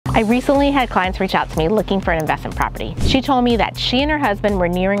I recently had clients reach out to me looking for an investment property. She told me that she and her husband were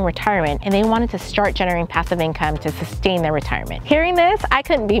nearing retirement and they wanted to start generating passive income to sustain their retirement. Hearing this, I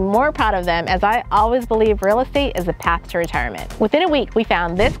couldn't be more proud of them, as I always believe real estate is the path to retirement. Within a week, we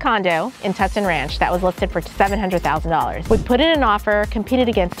found this condo in Tustin Ranch that was listed for $700,000. We put in an offer, competed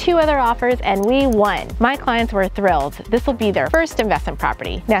against 2 other offers, and we won. My clients were thrilled. This will be their first investment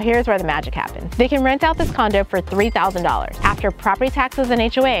property. Now here's where the magic happens. They can rent out this condo for $3,000. After property taxes and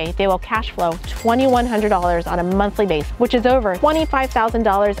HOA, they will cash flow $2,100 on a monthly basis, which is over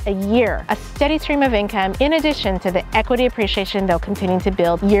 $25,000 a year. A steady stream of income in addition to the equity appreciation they'll continue to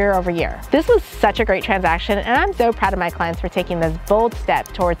build year over year. This was such a great transaction, and I'm so proud of my clients for taking this bold step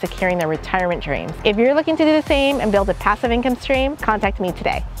towards securing their retirement dreams. If you're looking to do the same and build a passive income stream, contact me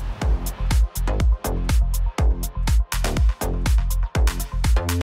today.